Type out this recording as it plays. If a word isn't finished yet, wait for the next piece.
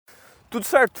Tudo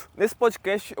certo? Nesse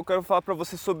podcast eu quero falar para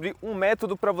você sobre um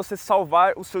método para você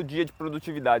salvar o seu dia de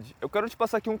produtividade. Eu quero te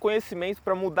passar aqui um conhecimento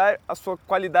para mudar a sua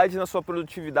qualidade na sua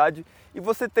produtividade e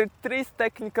você ter 3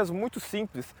 técnicas muito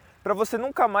simples para você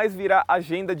nunca mais virar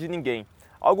agenda de ninguém.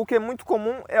 Algo que é muito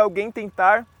comum é alguém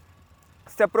tentar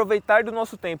se aproveitar do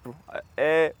nosso tempo,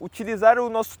 utilizar o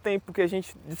nosso tempo que a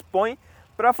gente dispõe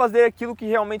para fazer aquilo que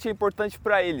realmente é importante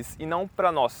para eles e não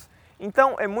para nós.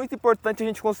 Então é muito importante a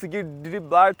gente conseguir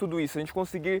driblar tudo isso, a gente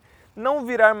conseguir não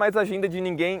virar mais agenda de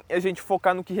ninguém e a gente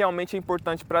focar no que realmente é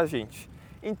importante para a gente.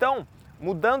 Então,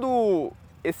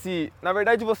 na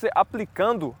verdade você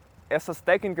aplicando essas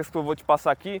técnicas que eu vou te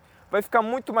passar aqui, vai ficar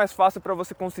muito mais fácil para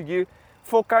você conseguir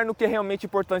focar no que é realmente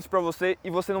importante para você e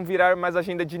você não virar mais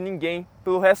agenda de ninguém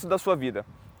pelo resto da sua vida.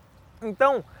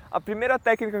 Então, a primeira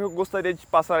técnica que eu gostaria de te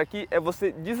passar aqui é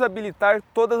você desabilitar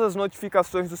todas as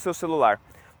notificações do seu celular.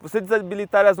 Você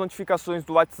desabilitar as notificações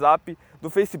do WhatsApp,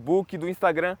 do Facebook, do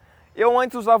Instagram. Eu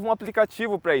antes usava um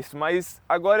aplicativo para isso, mas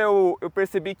agora eu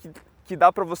percebi que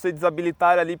dá para você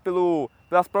desabilitar ali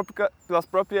pelas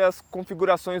próprias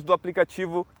configurações do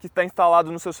aplicativo que está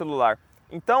instalado no seu celular.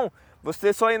 Então,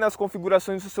 você só ir nas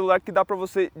configurações do seu celular que dá para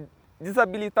você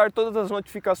desabilitar todas as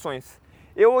notificações.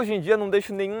 Eu hoje em dia não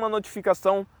deixo nenhuma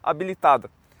notificação habilitada.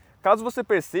 Caso você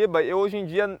perceba, eu hoje em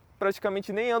dia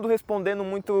praticamente nem ando respondendo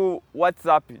muito o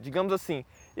WhatsApp. Digamos assim,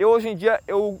 hoje em dia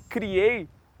eu criei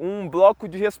um bloco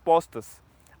de respostas.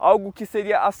 Algo que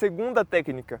seria a segunda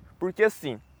técnica. Porque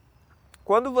assim,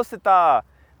 quando você está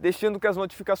deixando que as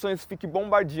notificações fiquem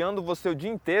bombardeando você o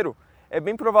dia inteiro, é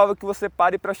bem provável que você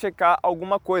pare para checar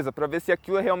alguma coisa, para ver se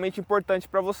aquilo é realmente importante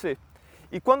para você.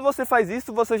 E quando você faz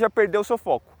isso, você já perdeu o seu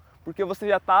foco. Porque você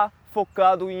já está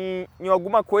focado em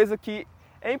alguma coisa que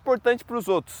é importante para os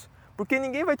outros. Porque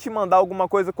ninguém vai te mandar alguma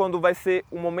coisa quando vai ser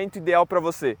o momento ideal para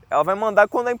você. Ela vai mandar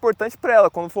quando é importante para ela,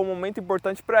 quando for um momento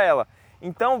importante para ela.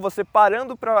 Então, você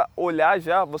parando para olhar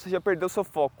você já perdeu seu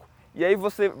foco. E aí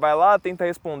você vai lá, tenta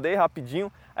responder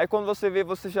rapidinho. Aí quando você vê,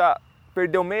 você já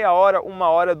perdeu meia hora, 1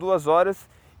 hora, 2 horas.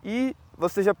 E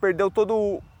você já perdeu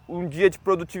todo um dia de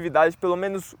produtividade, pelo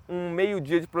menos um meio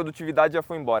dia de produtividade já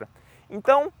foi embora.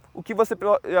 Então, o que você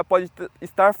já pode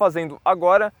estar fazendo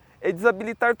agora é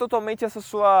desabilitar totalmente as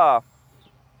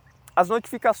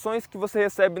notificações que você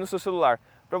recebe no seu celular,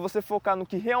 para você focar no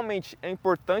que realmente é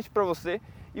importante para você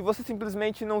e você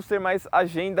simplesmente não ser mais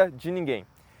agenda de ninguém.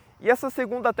 E essa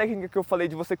segunda técnica que eu falei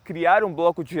de você criar um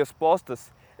bloco de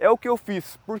respostas é o que eu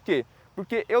fiz. Por quê?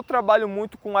 Porque eu trabalho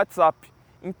muito com WhatsApp.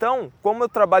 Então, como eu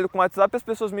trabalho com WhatsApp, as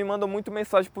pessoas me mandam muito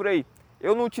mensagem por aí.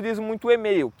 Eu não utilizo muito o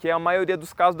e-mail, que é a maioria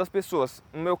dos casos das pessoas.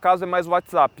 No meu caso é mais o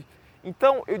WhatsApp.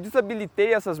 Então, eu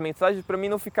desabilitei essas mensagens para mim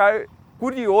não ficar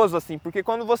curioso assim, porque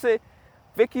quando você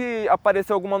vê que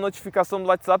apareceu alguma notificação do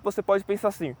WhatsApp, você pode pensar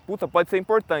assim, puta, pode ser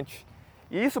importante.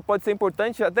 E isso pode ser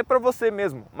importante até para você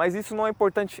mesmo, mas isso não é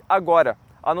importante agora,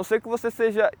 a não ser que você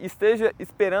esteja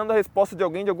esperando a resposta de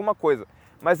alguém de alguma coisa.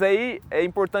 Mas aí é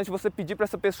importante você pedir para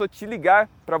essa pessoa te ligar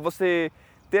para você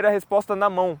ter a resposta na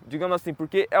mão, digamos assim,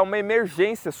 porque é uma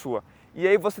emergência sua. E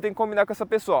aí você tem que combinar com essa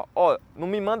pessoa, não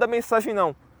me manda mensagem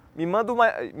não.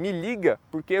 Me liga,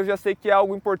 porque eu já sei que é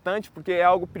algo importante, porque é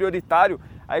algo prioritário.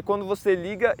 Aí quando você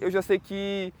liga, eu já sei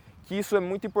que isso é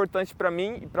muito importante para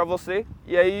mim e para você,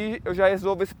 e aí eu já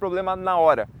resolvo esse problema na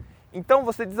hora. Então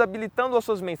você desabilitando as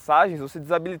suas mensagens, você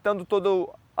desabilitando todas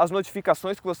as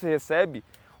notificações que você recebe,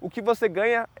 o que você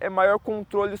ganha é maior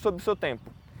controle sobre o seu tempo.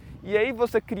 E aí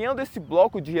você criando esse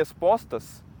bloco de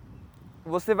respostas,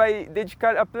 você vai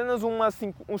dedicar apenas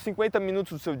uns 50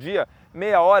 minutos do seu dia,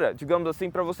 meia hora, digamos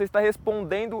assim, para você estar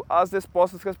respondendo às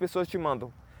respostas que as pessoas te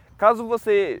mandam. Caso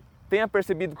você tenha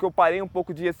percebido que eu parei um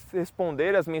pouco de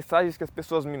responder as mensagens que as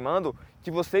pessoas me mandam, que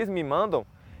vocês me mandam,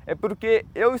 é porque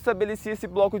eu estabeleci esse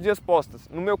bloco de respostas.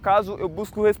 No meu caso, eu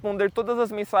busco responder todas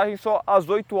as mensagens só às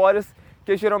 8 horas,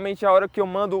 que é geralmente a hora que eu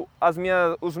mando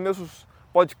os meus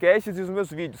podcasts e os meus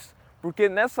vídeos. Porque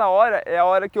nessa hora é a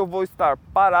hora que eu vou estar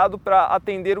parado para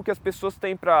atender o que as pessoas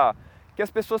têm que as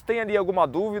pessoas têm ali alguma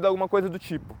dúvida, alguma coisa do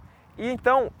tipo. E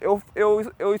então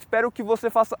eu espero que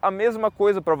você faça a mesma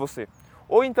coisa para você.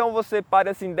 Ou então você pare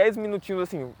assim 10 minutinhos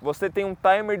assim, você tem um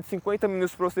timer de 50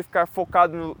 minutos para você ficar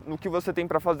focado no que você tem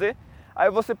para fazer. Aí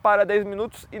você para 10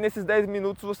 minutos e nesses 10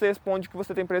 minutos você responde o que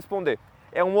você tem para responder.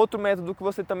 É um outro método que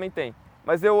você também tem.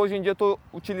 Mas eu hoje em dia estou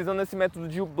utilizando esse método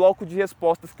de bloco de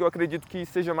respostas que eu acredito que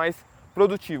seja mais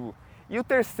produtivo. E o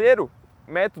terceiro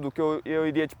método que eu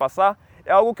iria te passar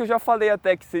é algo que eu já falei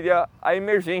até, que seria a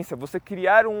emergência. Você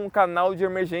criar um canal de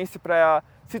emergência para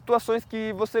situações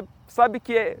que você sabe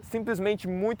que é simplesmente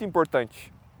muito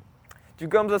importante.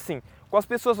 Digamos assim, com as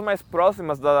pessoas mais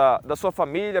próximas da sua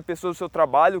família, pessoas do seu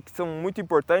trabalho, que são muito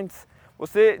importantes,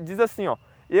 Você diz assim, ó,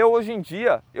 eu hoje em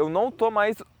dia, eu não tô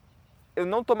mais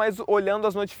olhando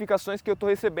as notificações que eu estou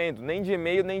recebendo, nem de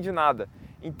e-mail, nem de nada.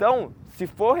 Então, se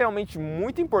for realmente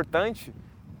muito importante,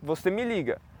 você me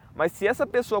liga. Mas se essa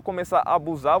pessoa começar a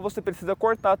abusar, você precisa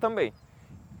cortar também.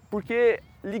 Porque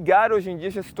ligar hoje em dia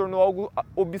já se tornou algo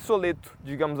obsoleto,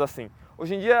 digamos assim.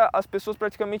 Hoje em dia as pessoas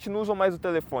praticamente não usam mais o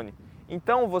telefone.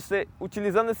 Então você,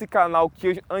 utilizando esse canal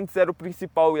que antes era o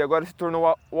principal e agora se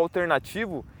tornou o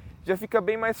alternativo, já fica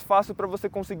bem mais fácil para você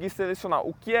conseguir selecionar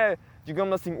o que é,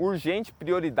 digamos assim, urgente,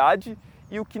 prioridade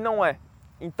e o que não é.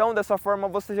 Então dessa forma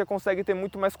você já consegue ter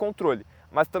muito mais controle.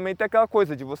 Mas também tem aquela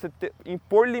coisa de você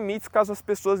impor limites caso as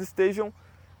pessoas estejam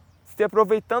se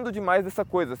aproveitando demais dessa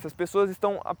coisa. Se as pessoas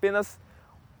estão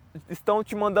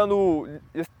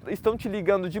te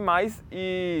ligando demais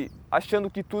e achando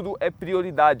que tudo é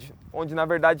prioridade, onde na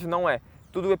verdade não é.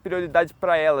 Tudo é prioridade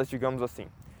para elas, digamos assim.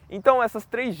 Então essas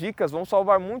 3 dicas vão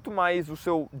salvar muito mais o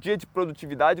seu dia de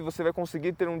produtividade, você vai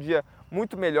conseguir ter um dia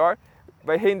muito melhor,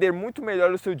 vai render muito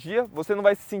melhor o seu dia, você não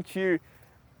vai se sentir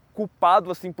culpado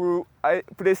assim por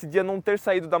esse dia não ter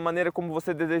saído da maneira como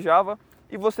você desejava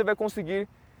e você vai conseguir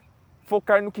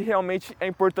focar no que realmente é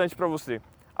importante para você.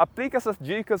 Aplique essas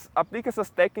dicas, aplique essas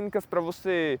técnicas para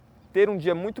você ter um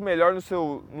dia muito melhor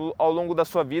ao longo da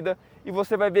sua vida e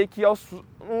você vai ver que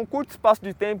num curto espaço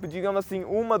de tempo, digamos assim,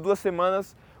 1, 2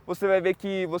 semanas, você vai ver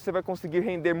que você vai conseguir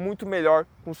render muito melhor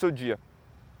com o seu dia.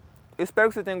 Eu espero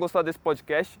que você tenha gostado desse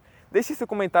podcast. Deixe seu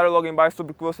comentário logo embaixo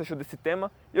sobre o que você achou desse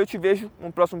tema e eu te vejo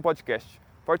no próximo podcast.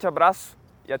 Forte abraço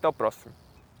e até o próximo.